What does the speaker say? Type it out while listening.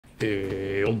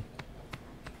Hell.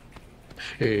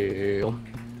 Hell.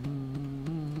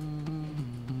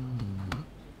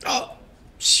 Oh!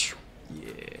 Yeah.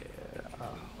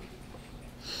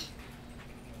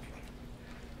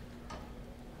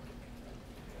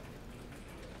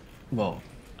 Well,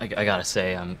 I gotta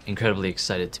say, I'm incredibly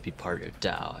excited to be part of your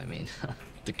DAO. I mean,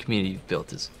 the community you've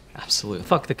built is absolute.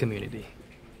 Fuck the community.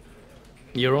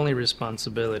 Your only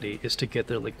responsibility is to get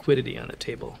their liquidity on the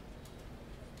table.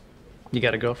 You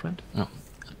got a girlfriend? No,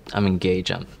 I'm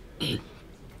engaged.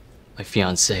 My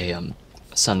fiance,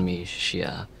 Sunmi, she's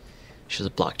a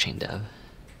blockchain dev.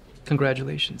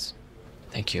 Congratulations.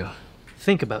 Thank you.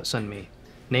 Think about Sunmi.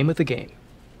 Name of the game.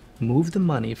 Move the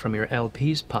money from your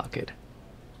LP's pocket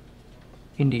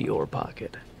into your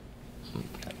pocket.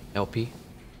 LP?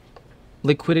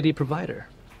 Liquidity provider.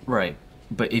 Right,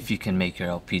 but if you can make your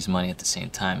LP's money at the same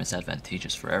time, it's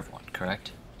advantageous for everyone,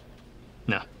 correct?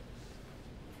 No.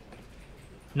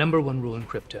 Number one rule in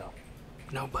crypto.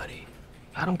 Nobody.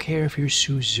 I don't care if you're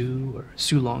Suzu or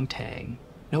Sulong Tang.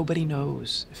 Nobody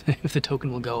knows if the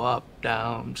token will go up,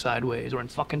 down, sideways, or in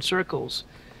fucking circles.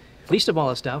 Least of all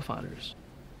us DAO founders.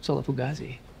 It's all a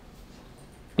fugazi.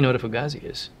 You know what a fugazi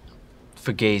is?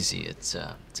 Fugazi, it's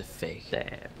a fake.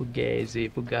 Yeah, fugazi,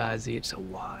 it's a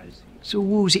wazi. It's a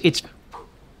woozy, it's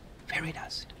fairy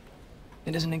dust.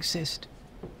 It doesn't exist.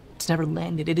 It's never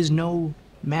landed. It is no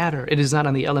matter. It is not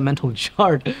on the elemental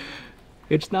chart.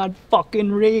 It's not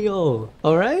fucking real,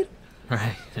 all right?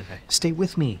 Right. Stay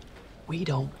with me. We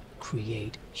don't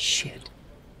create shit.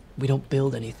 We don't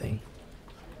build anything.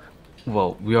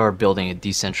 Well, we are building a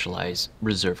decentralized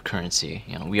reserve currency.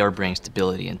 You know, we are bringing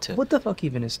stability into... What the fuck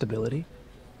even is stability?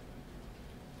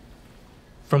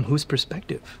 From whose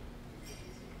perspective?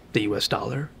 The US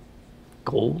dollar?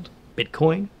 Gold?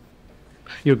 Bitcoin?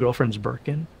 Your girlfriend's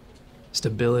Birkin?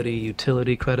 Stability,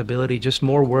 utility, credibility, just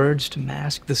more words to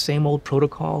mask the same old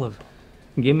protocol of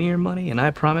give me your money and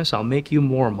I promise I'll make you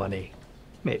more money.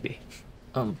 Maybe.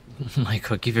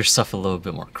 Michael, give yourself a little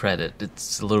bit more credit.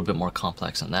 It's a little bit more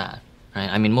complex than that, right?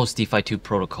 I mean, most DeFi 2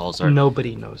 protocols are...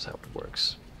 Nobody knows how it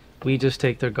works. We just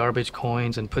take their garbage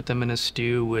coins and put them in a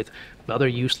stew with other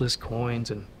useless coins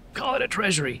and call it a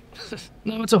treasury.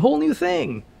 No, it's a whole new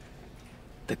thing.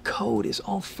 The code is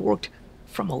all forked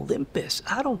from Olympus.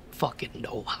 I don't fucking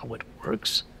know how it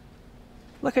works.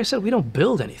 Like I said, we don't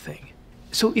build anything.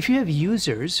 So if you have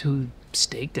users who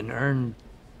staked and earned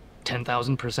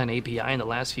 10,000% API in the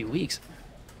last few weeks,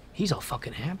 he's all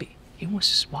fucking happy. He wants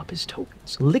to swap his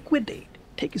tokens, liquidate,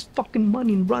 take his fucking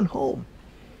money and run home.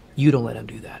 You don't let him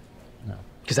do that. No.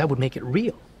 Because that would make it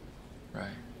real.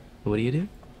 Right. What do?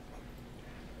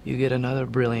 You get another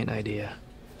brilliant idea.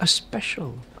 A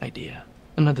special idea.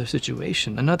 Another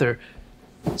situation. Another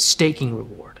staking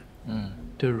reward.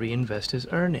 To reinvest his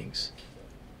earnings.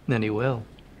 Then he will.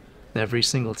 Every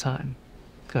single time.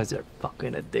 Because they're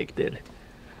fucking addicted.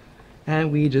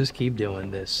 And we just keep doing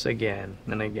this again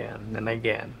and again and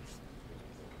again.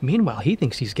 Meanwhile, he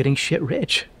thinks he's getting shit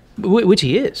rich. Which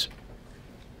he is.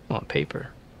 On paper.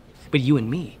 But you and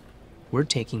me, we're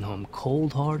taking home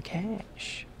cold hard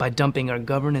cash by dumping our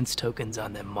governance tokens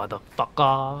on them,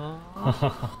 motherfucker.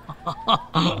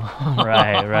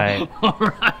 Right. Right.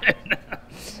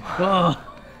 Oh.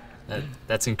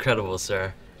 That's incredible,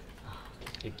 sir.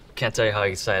 I can't tell you how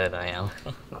excited I am.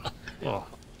 Well,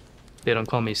 they don't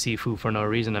call me Sifu for no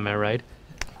reason, am I right?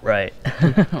 Right.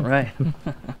 Right.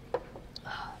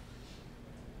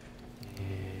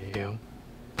 Yeah.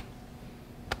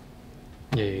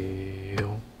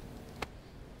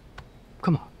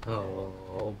 Come on.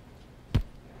 Oh. Oh.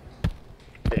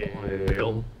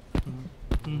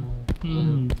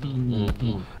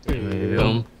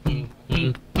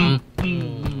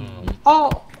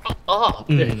 Oh.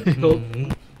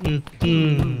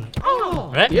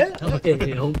 Oh. Right? Yeah.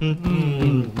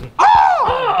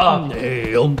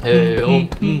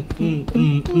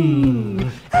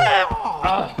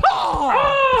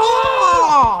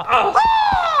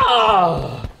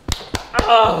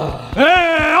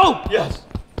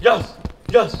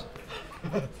 Yes.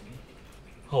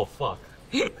 Oh, fuck.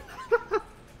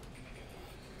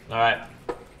 All right.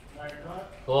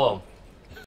 Cool.